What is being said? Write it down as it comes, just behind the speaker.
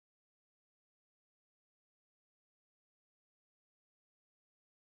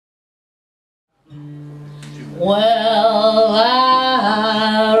Well,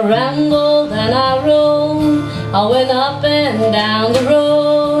 I rambled and I roamed, I went up and down the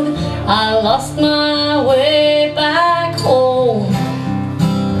road, I lost my way back home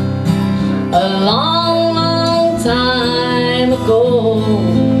a long, long time ago.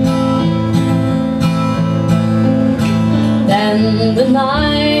 Then the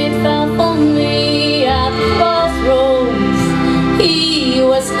night fell for me at the crossroads. He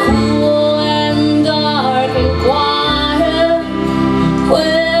was cool and dark and quiet,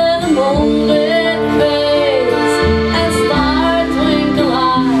 with a moonlit face and star-twinkle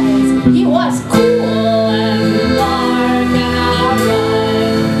eyes. He was cool and dark and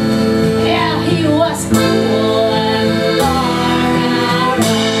alright. Yeah, he was cool and dark and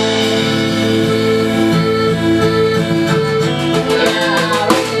alright. Yeah, I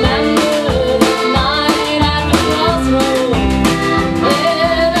remember the night at the crossroads,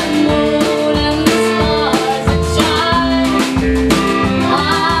 with the moon and the stars that shine.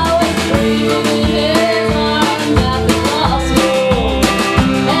 I was dreaming in his arms at the crossroads,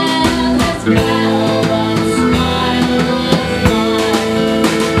 and his velvet smile was mine.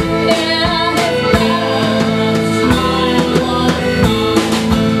 Yeah, his velvet smile was mine.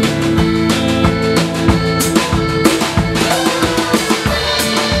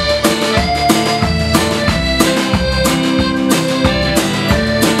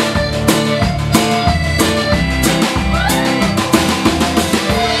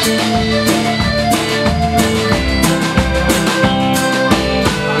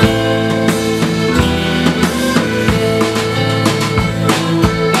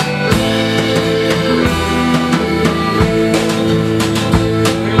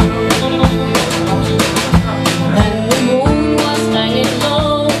 When the moon was hanging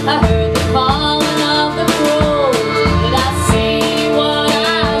low, I heard the calling of the crows. Did I see what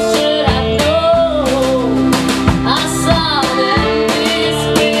I should have known? I saw an empty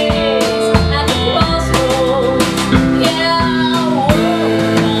space at the crossroads. Yeah, I woke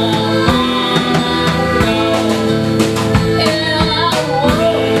up all alone. Yeah, I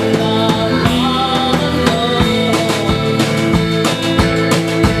woke up all alone.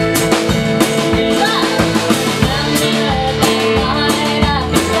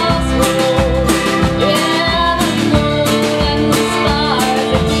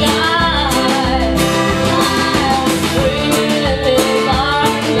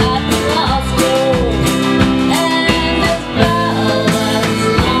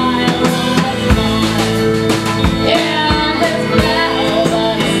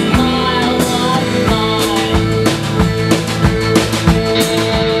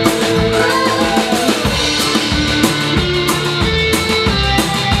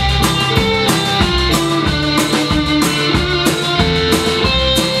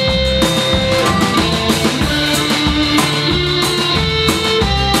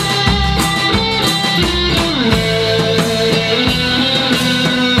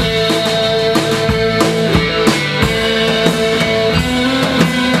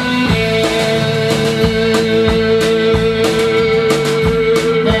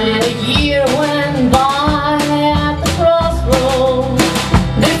 Then a year went by at the crossroads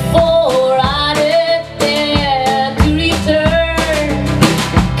before I did dare to return.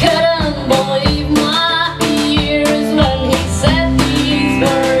 Couldn't believe my ears when he said these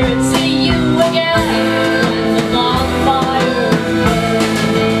words. See you again when the bonfires burn.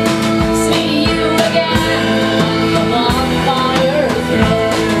 See you again when the bonfires burn.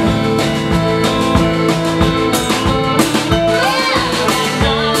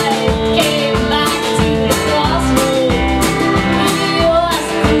 Came back to the crossroads. He was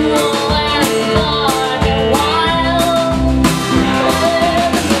cool and dark and wild, with a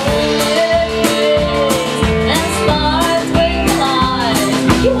moonlit face and star-twinkle eyes.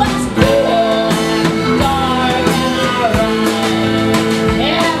 He was cool and dark and alright.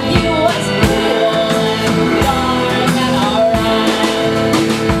 Yeah, he was cool and dark and alright.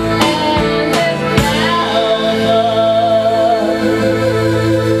 And his velvet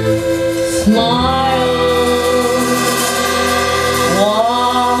smile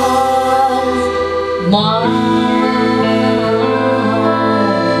was mine.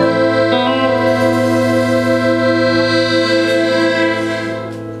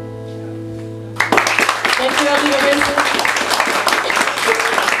 Thank you, everybody.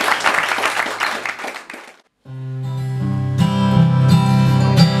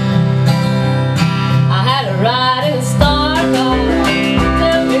 I had a ride in a star car,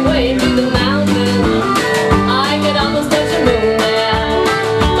 took me way to the mountains. I could almost touch the moon there,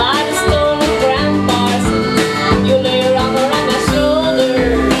 by the stone of Grandparsons.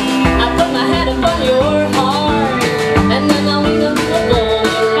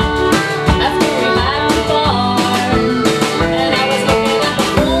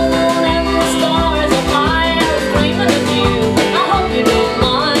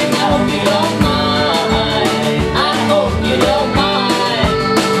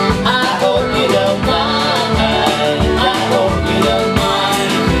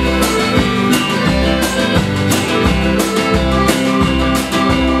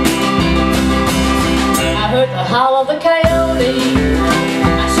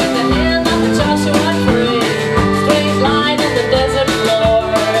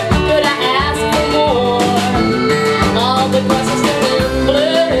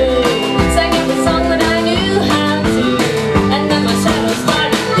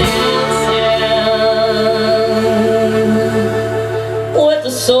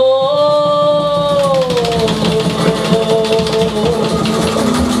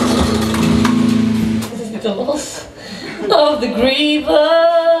 The loss of the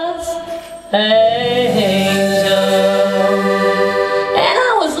grievous angel. And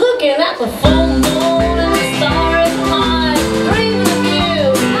I was looking at the full moon and the stars alive, dreaming of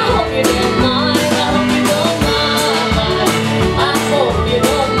you. I hope you don't mind, I hope you don't mind, I hope you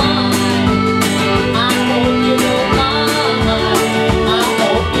don't mind, I hope you don't mind, I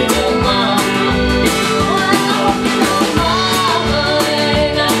hope you don't mind, I hope you don't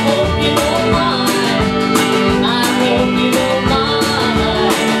mind, I hope you don't mind. I hope you don't mind.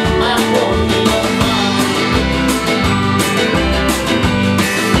 I hope you don't mind.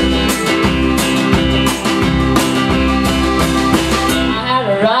 I had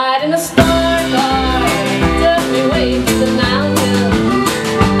a ride in a star car, took me way to the mountain.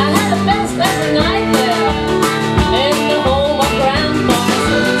 I had the best every night there, in the home of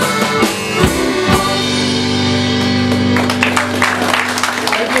grandfathers.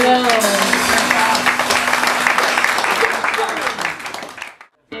 Thank you.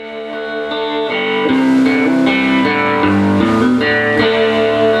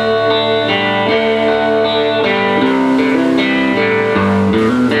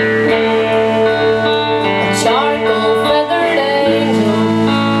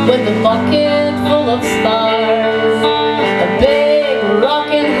 With a bucket full of stars, a big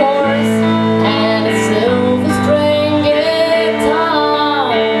rocking horse, and a silver string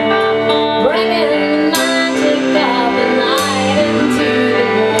guitar, bringing the magic of the night into the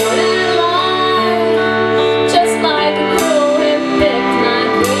morning light, just like a crow had picked my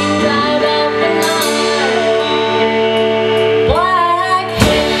dreams out of the night. Black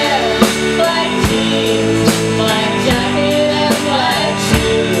hair, black jeans, black jacket and black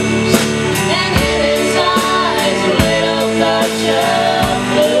shoes, and in his eyes a little touch of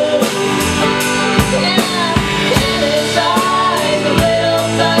blue. Yeah, in his eyes a little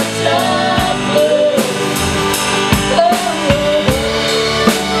touch of blue.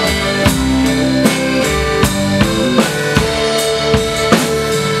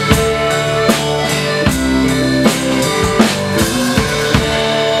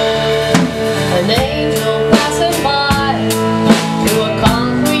 An angel passing by to a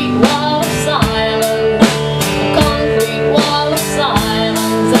concrete wall of silence, a concrete wall of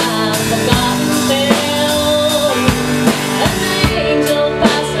silence and forgotten still. An angel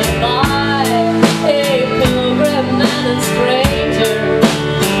passing by, a pilgrim and a stranger,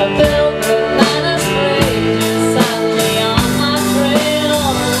 a pilgrim and a stranger, suddenly on my trail,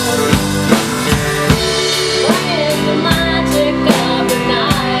 bringing the magic of the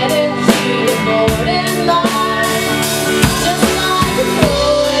night into the morning light, just like a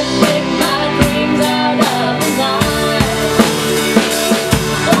crow had picked my dreams out of the night.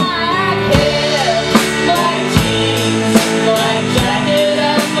 Black hair, black jeans, black jacket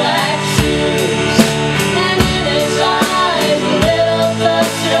and black shoes, and in his eyes a little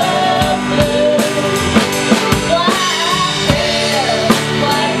touch of blue. Black hair,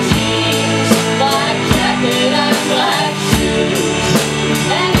 black jeans, black jacket and black shoes,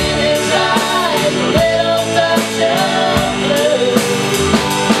 and in his eyes a little touch of blue.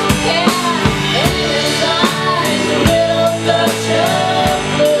 Yeah, in his eyes a little touch of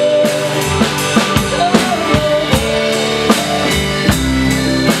blue.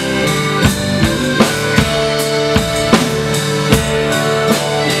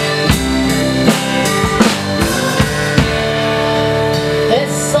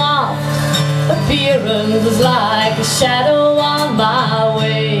 His soft appearance was like a shadow on my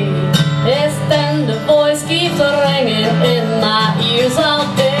way. His tender voice keeps ringing in my ears all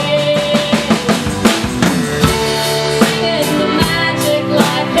day, singing the magic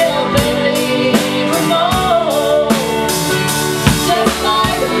like hillbilly remote, just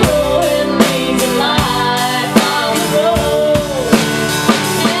like a crow in leaves of life on the road.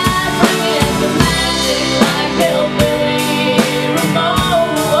 Yeah, bringing the magic like hillbilly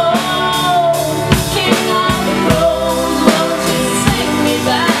remote, king of the crows.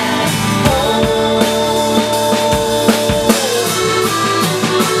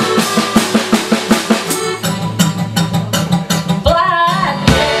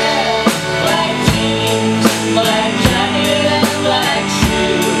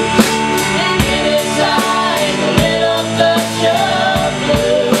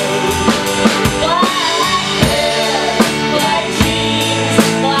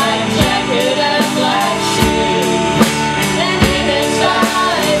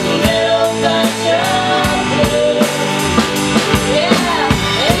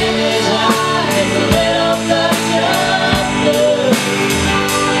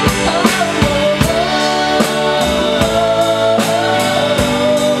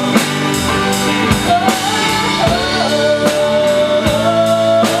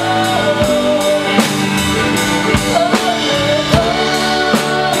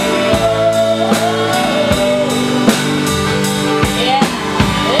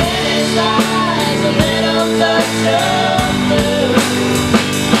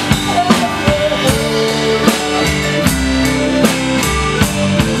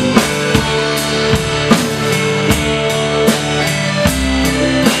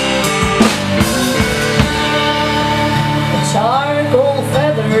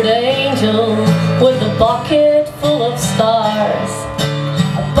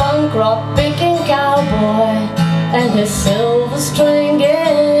 crop-picking cowboy and his silver-string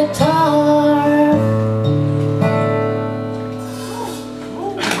guitar.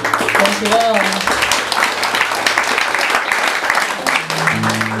 Dankjewel.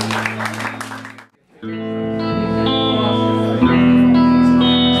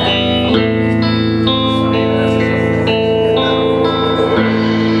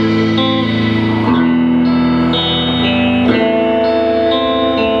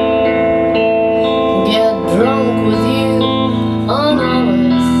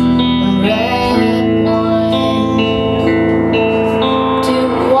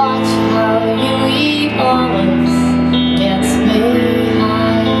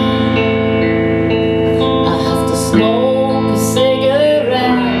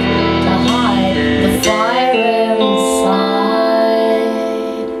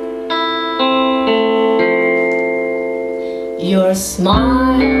 Your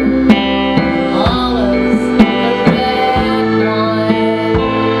smile, olives and red wine.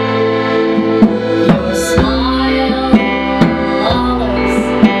 Your smile, olives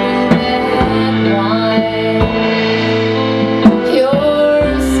and red wine. Your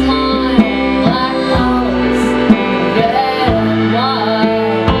smile, black olives and red wine.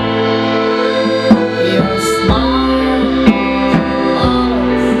 Your smile,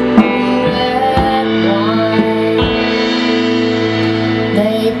 olives and red wine.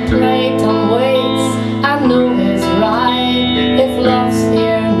 They play Tom Waits, I know he's right. If love's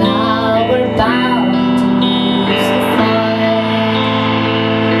here now, we're bound to lose the fight.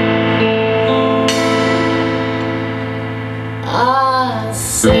 I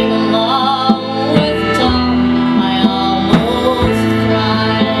sing along with Tom, I almost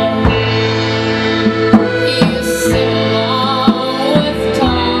cry. You sing along with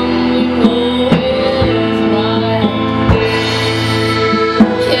Tom, you know it's right.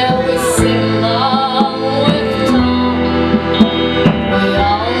 Yeah, we sing along with Tom, we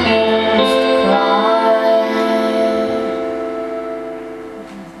almost cry.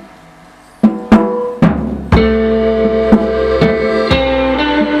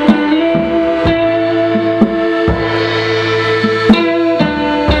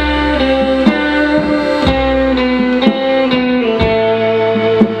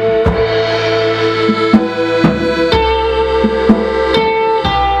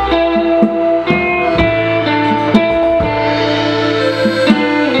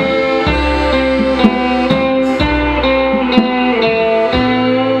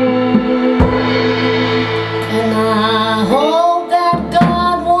 And I hope that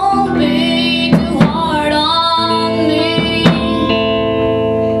God won't be too hard on me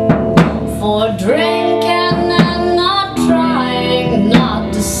for drinking and not trying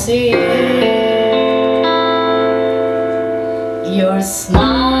not to see your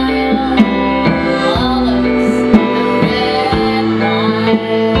smile, olives and red wine.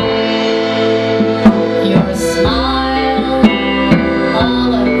 Your smile,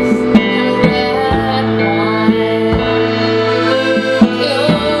 olives and red wine.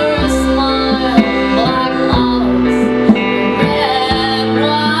 Your smile, black olives and red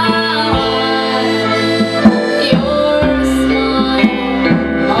wine. Your smile,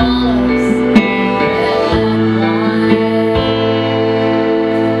 olives and red wine.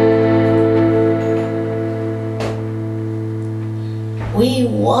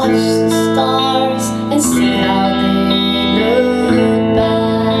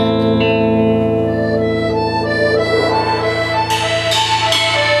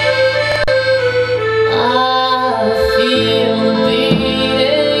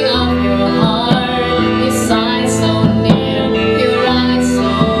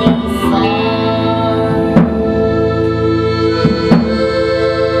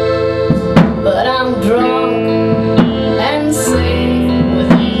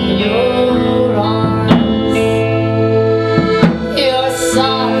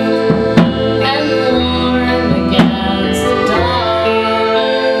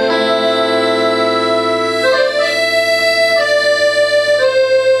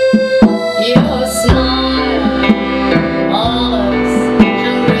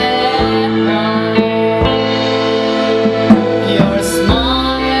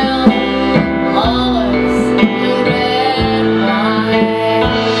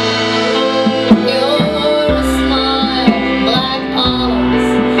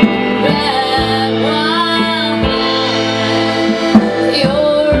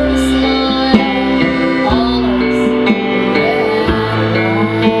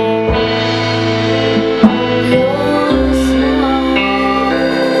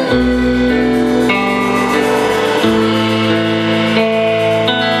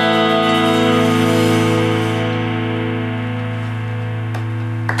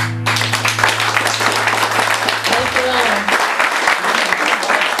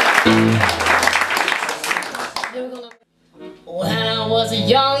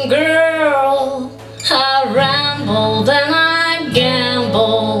 young girl, I rambled and I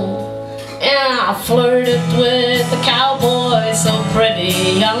gambled, and I flirted with a cowboy so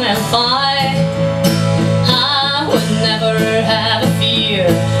pretty, young and fine. I would never have a fear,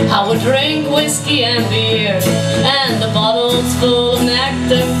 I would drink whiskey and beer, and the bottles full of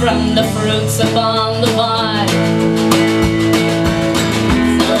nectar from the fruits upon the vine.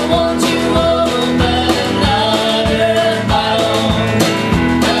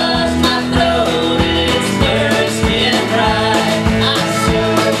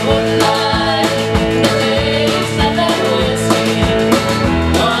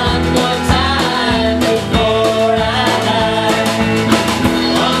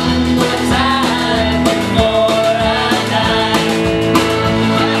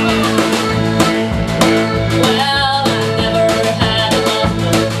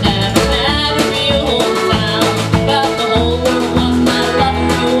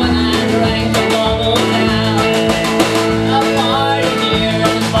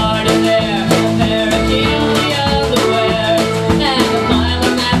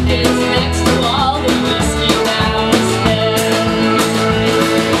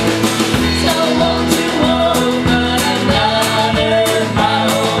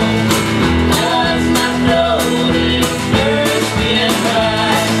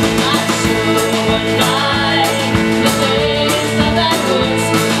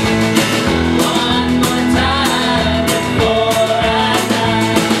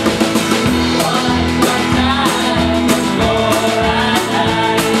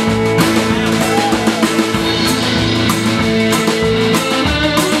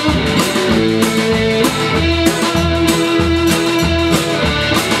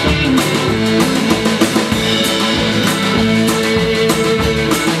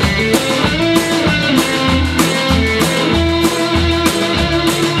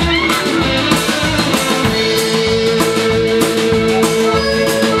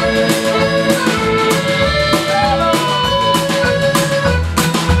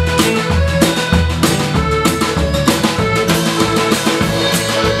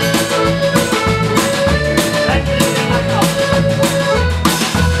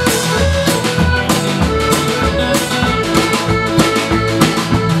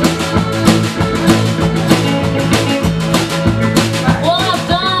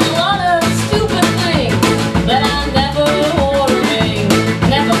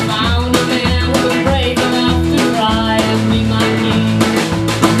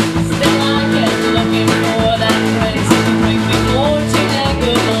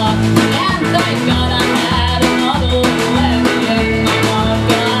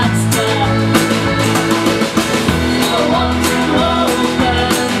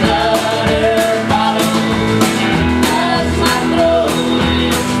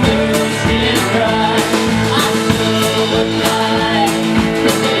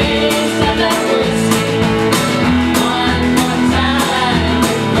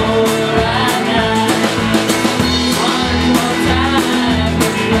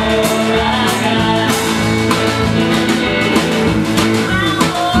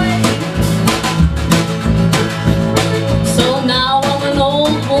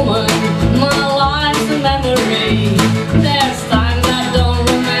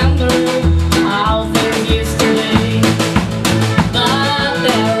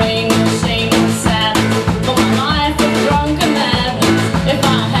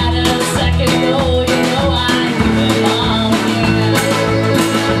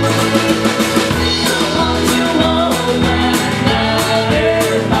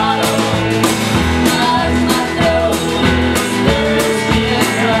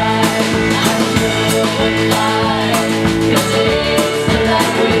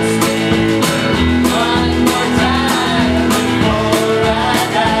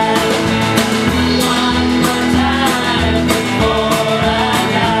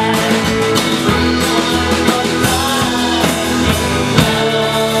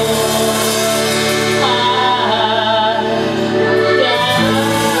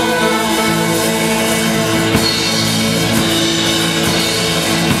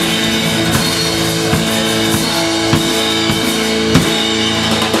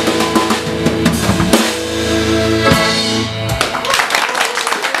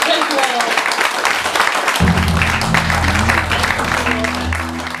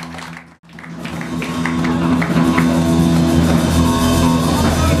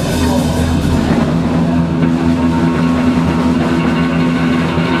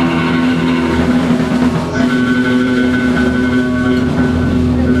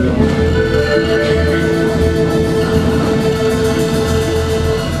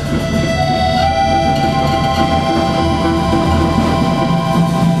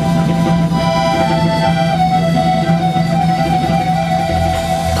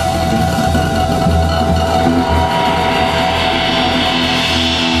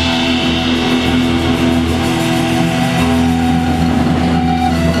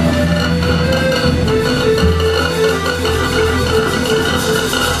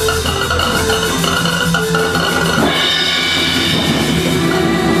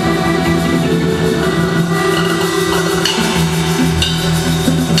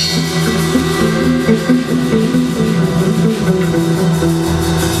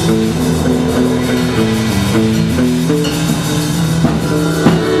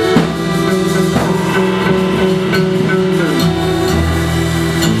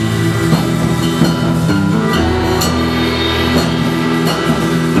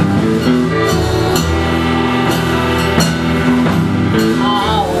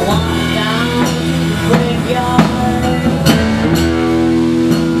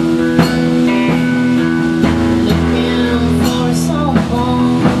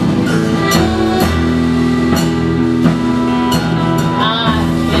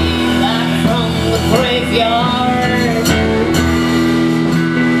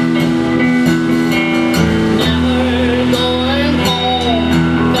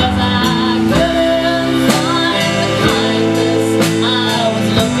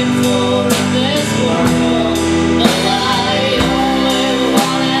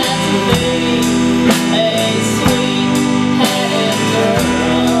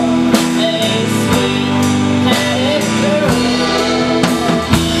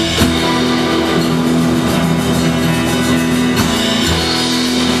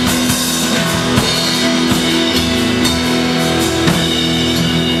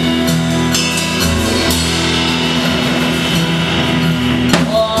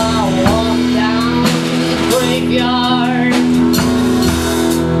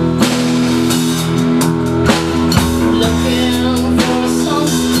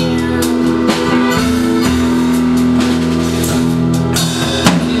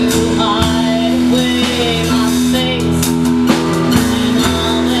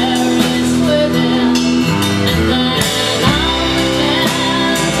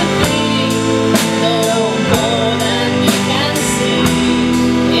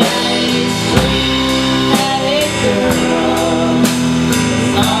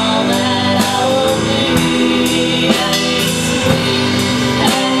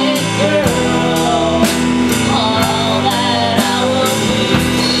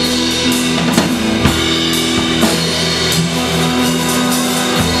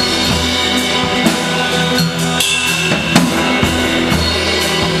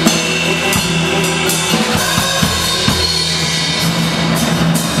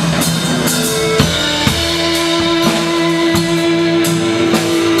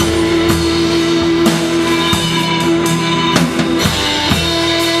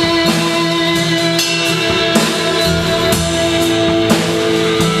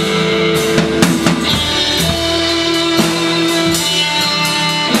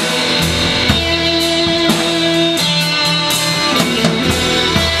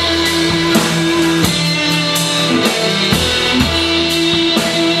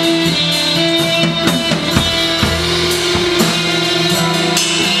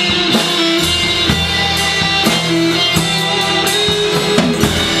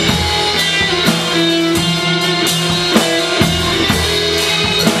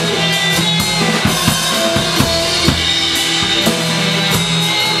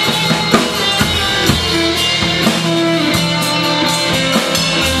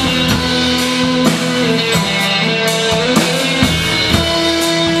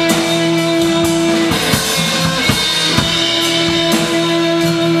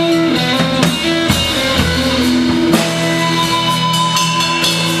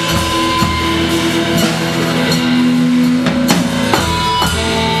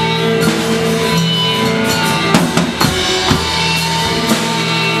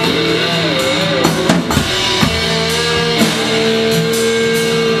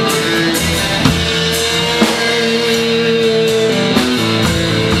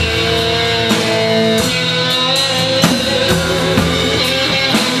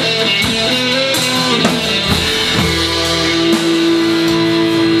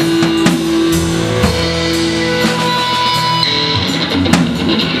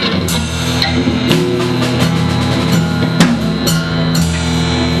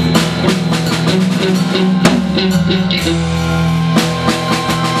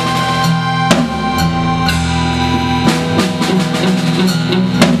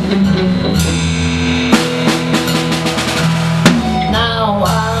 Now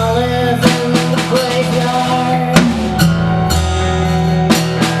I live in the graveyard,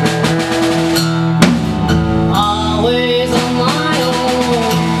 always on my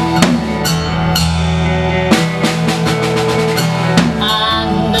own. I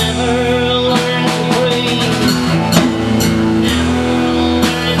never learned to breathe, never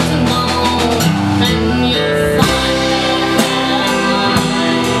learned to moan, and you find me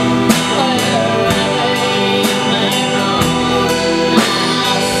wherever you may roam.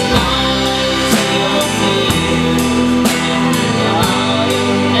 I'll smile into your fears, while you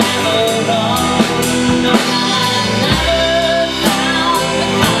never wrong. No, I never found the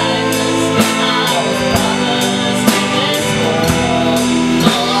kindness I was promised in this world.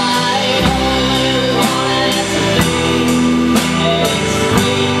 No, I only wanted to be a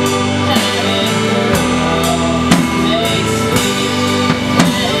sweet-headed girl,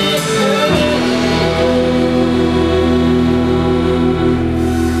 a sweet-headed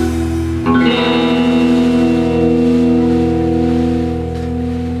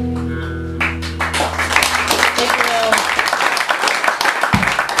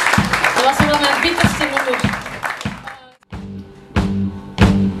Det var som var mijn bitterste nummer.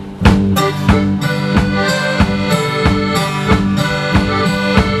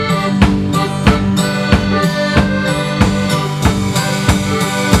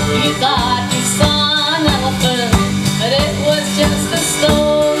 You thought you saw an elephant, but it was just a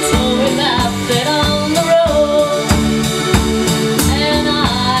stone, so we left it on the road. And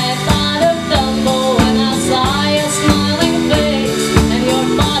I thought of Dumbo when I saw your smiling face and your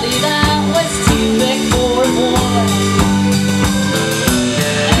body that was too big for a boy.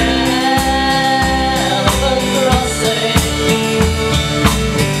 Elephant crossing,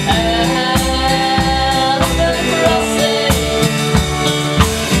 elephant crossing.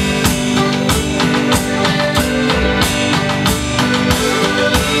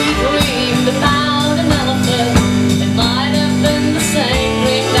 You dreamed about an elephant. It might have been the same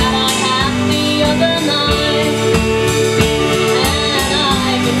dream that I had the other night. And I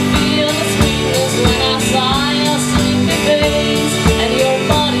could feel the sweetness when I saw your sleepy face and your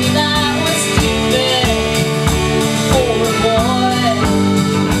body that was too big for a boy.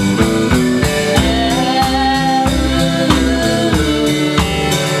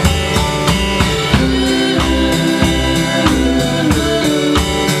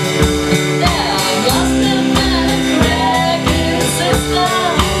 There must have been a crack in the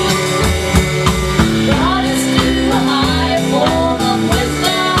system, brought us to a higher form of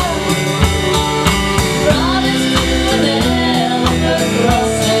wisdom, brought us to an elephant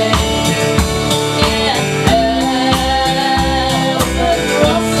crossing. Yeah, elephant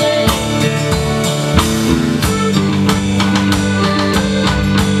crossing.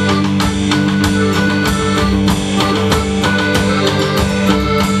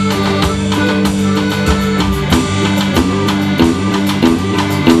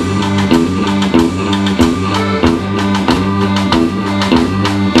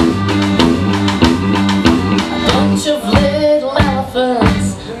 A bunch of little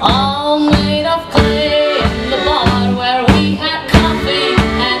elephants, all made of clay, in the bar where we had coffee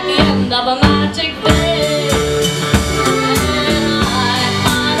at the end of a magic day. And I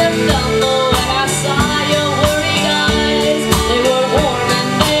thought of Dumbo when I saw your worried eyes. They were warm and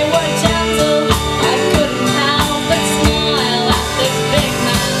they were gentle. I couldn't help but smile at this big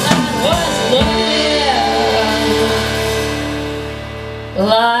man that was looking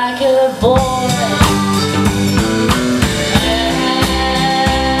like a boy.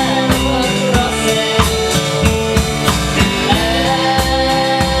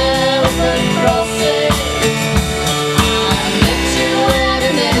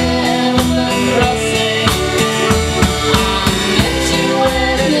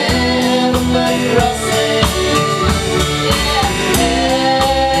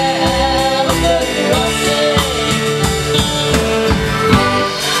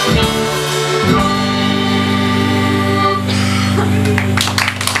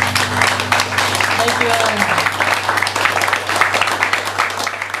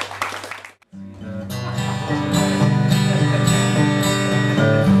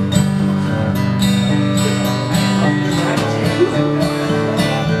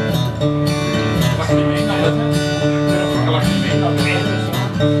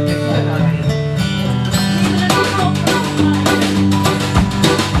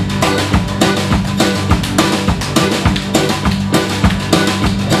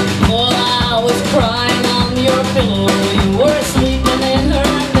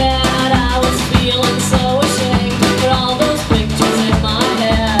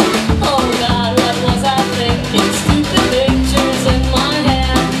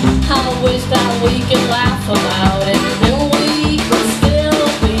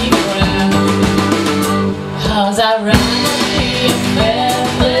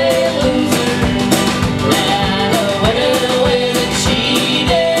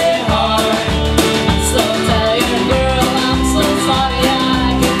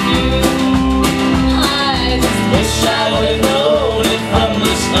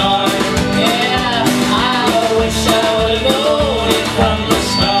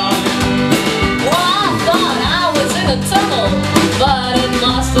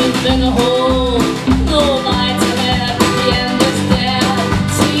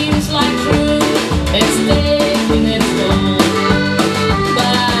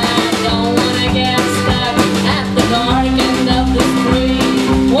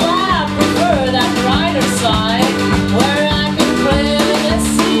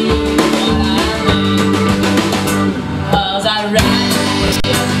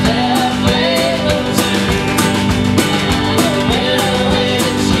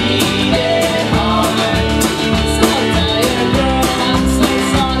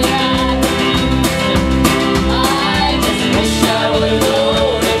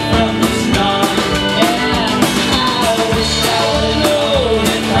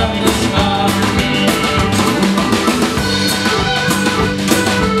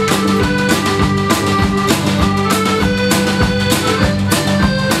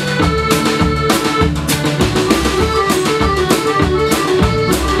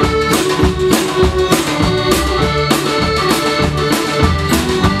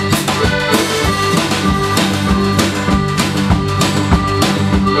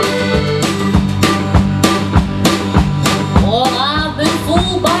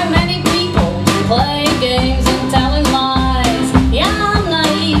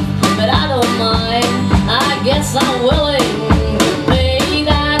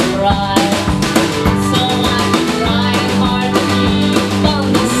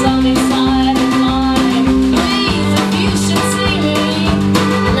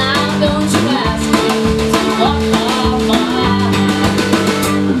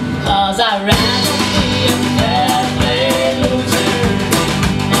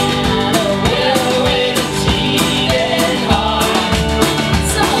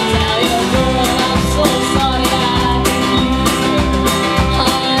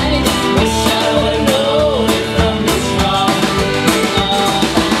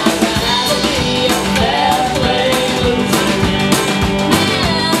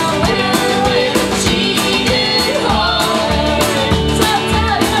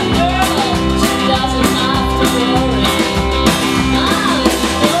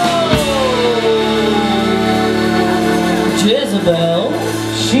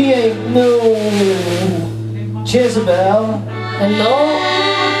 She ain't no Jezebel.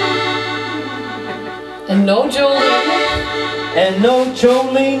 And no Jolene. And no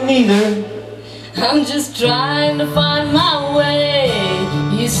Jolene neither. I'm just trying to find my way,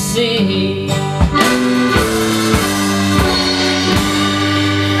 you see.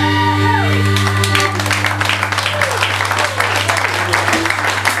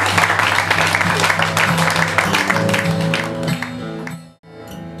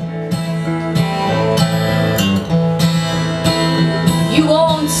 You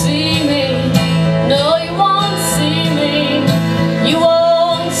won't see me, no you won't see me. You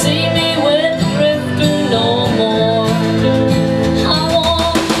won't see me with the drifter no more. I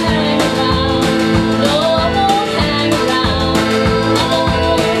won't hang around.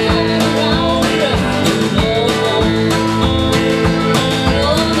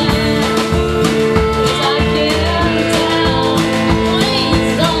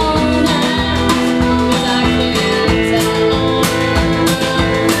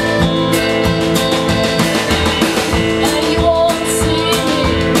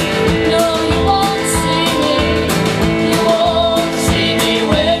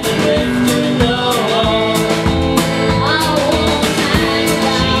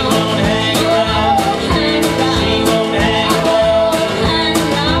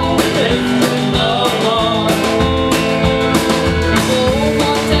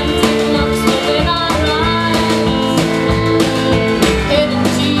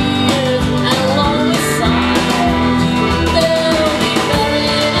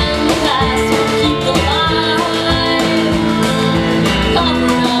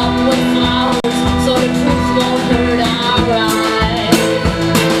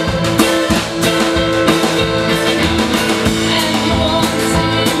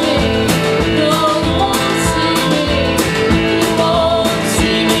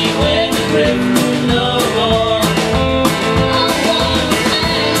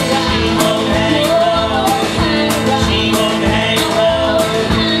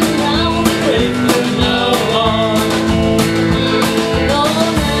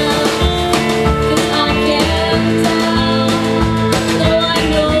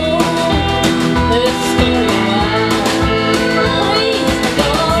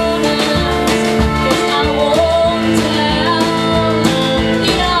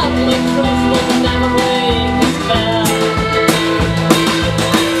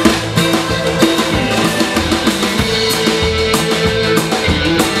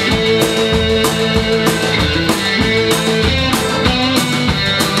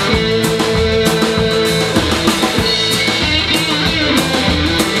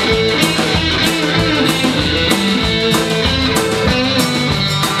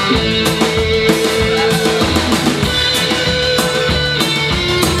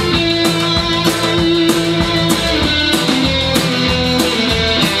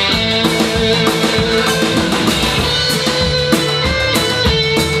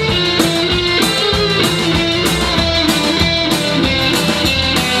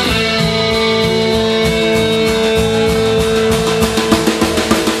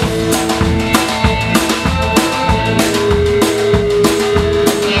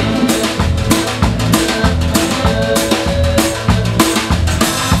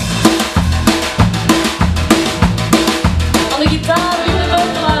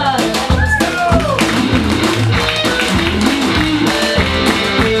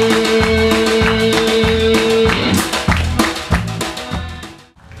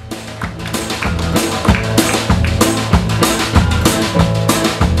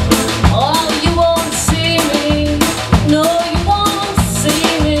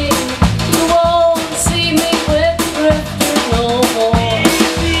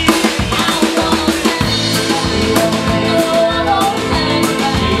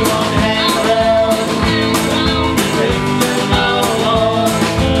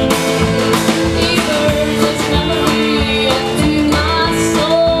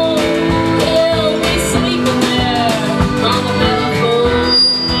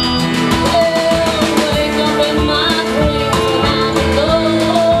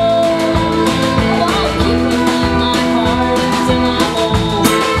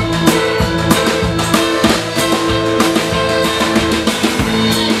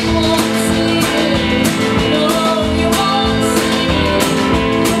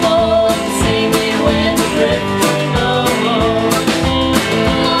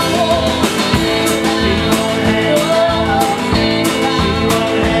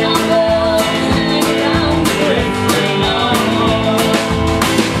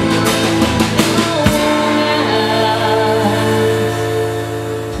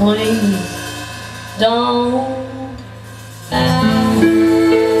 please don't ask.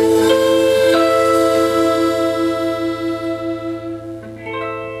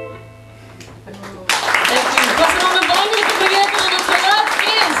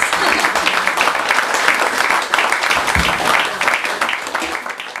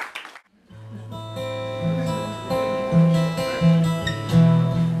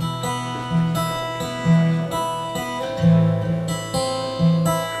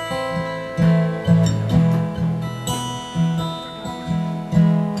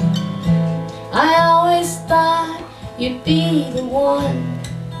 I always thought you'd be the one.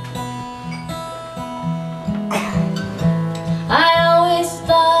 I always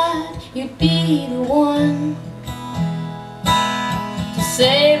thought you'd be the one to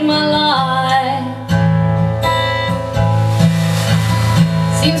save my life.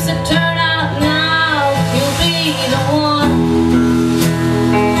 Seems to turn out now you'll be the one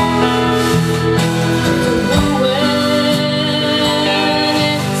to ruin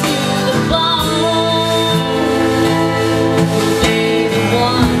it to the bone. You'll be the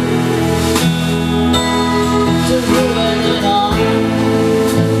one to ruin it all.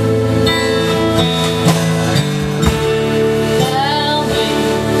 Tell me,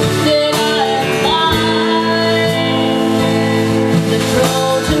 did I find the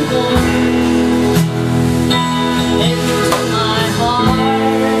Trojan horse into my heart?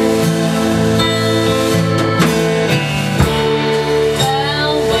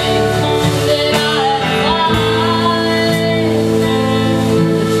 Tell me, did I find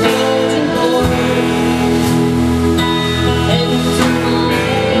the Trojan horse into my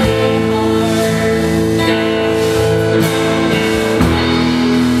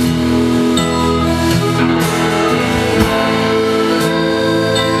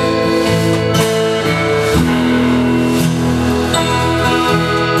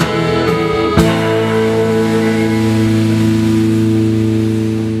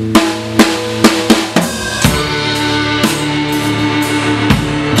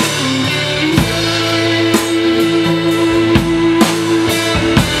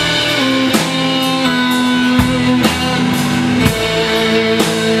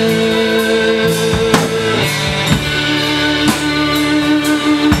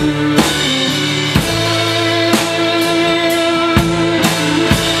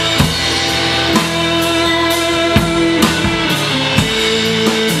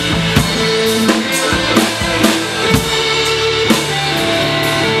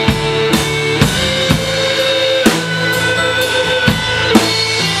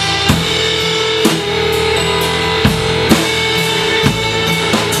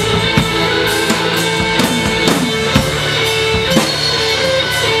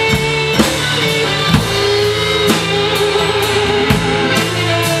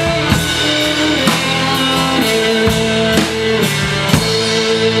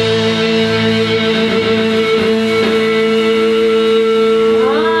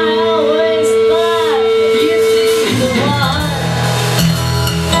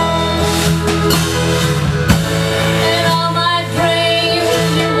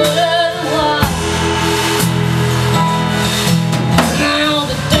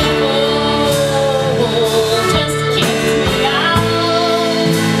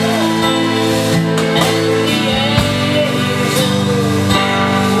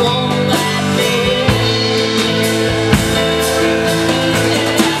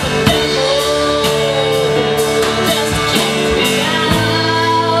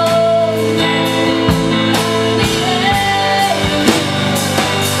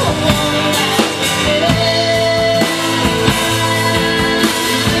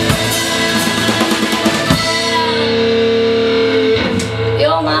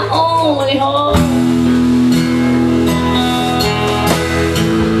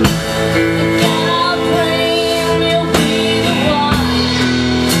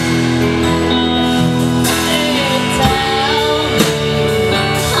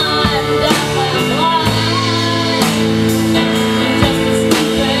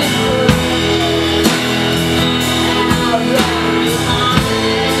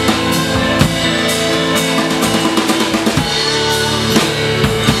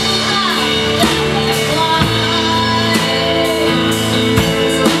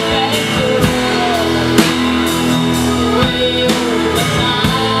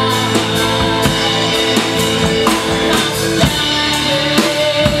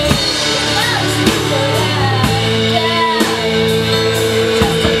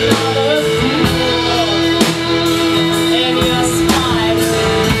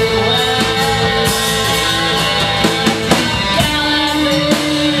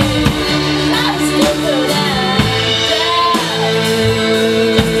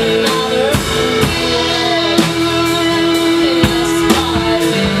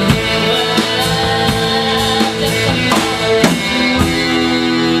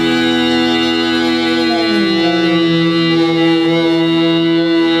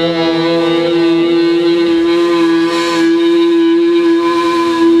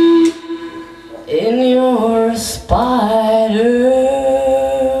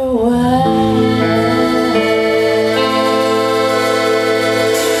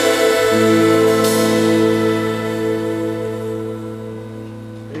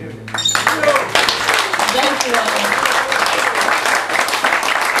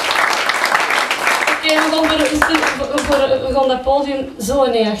we gaan dat podium zo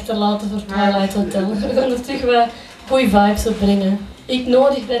niet achterlaten voor Twilight Hotel. We gaan er terug wat goede vibes op brengen. Ik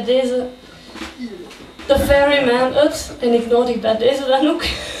nodig bij deze de Ferryman uit en ik nodig bij deze dan ook,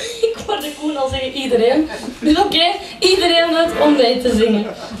 ik word de Koen al zeggen iedereen. Dus oké, iedereen uit om mee te zingen.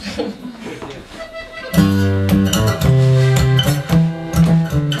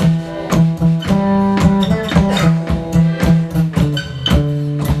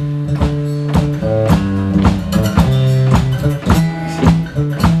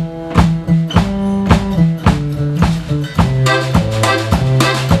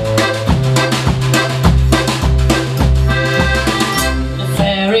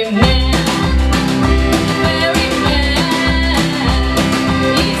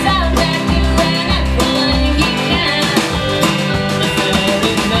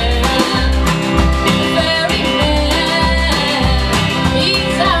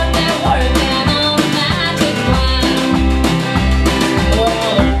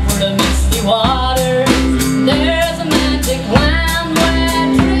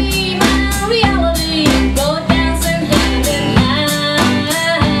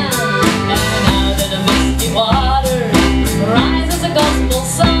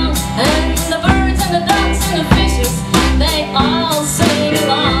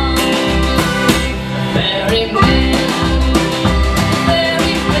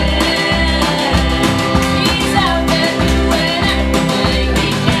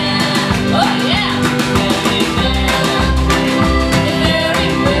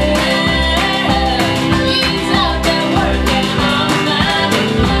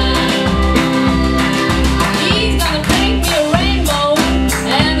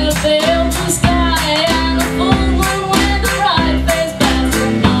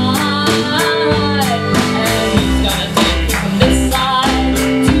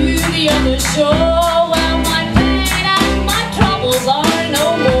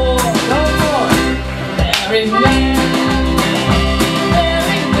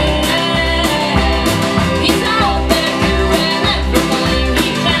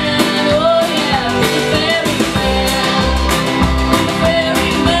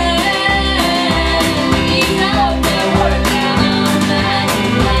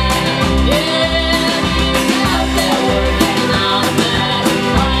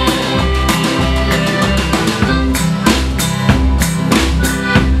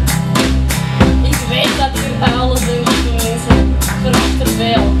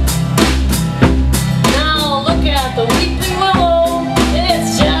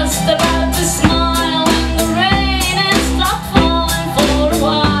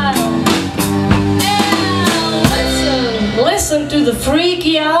 To the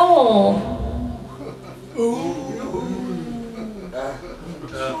freaky owl.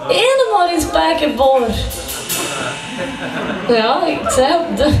 Helemaal in spijkerboor. Ja, ik zei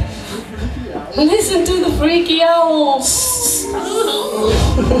op de... Listen to the freaky owls.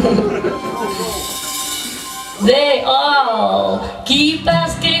 They all keep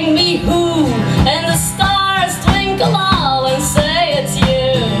asking me who, and the stars twinkle all and say it's you.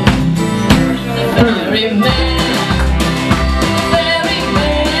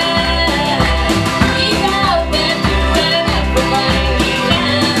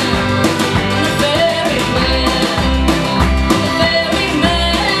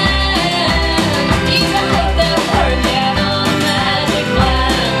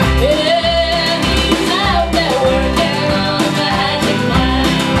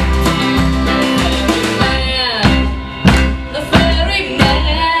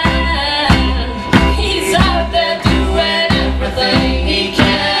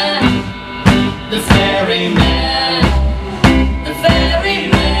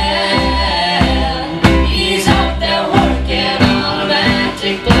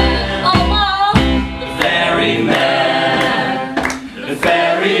 The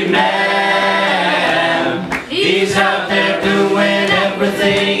very man. He's out there doing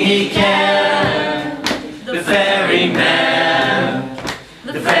everything he can. The ferryman.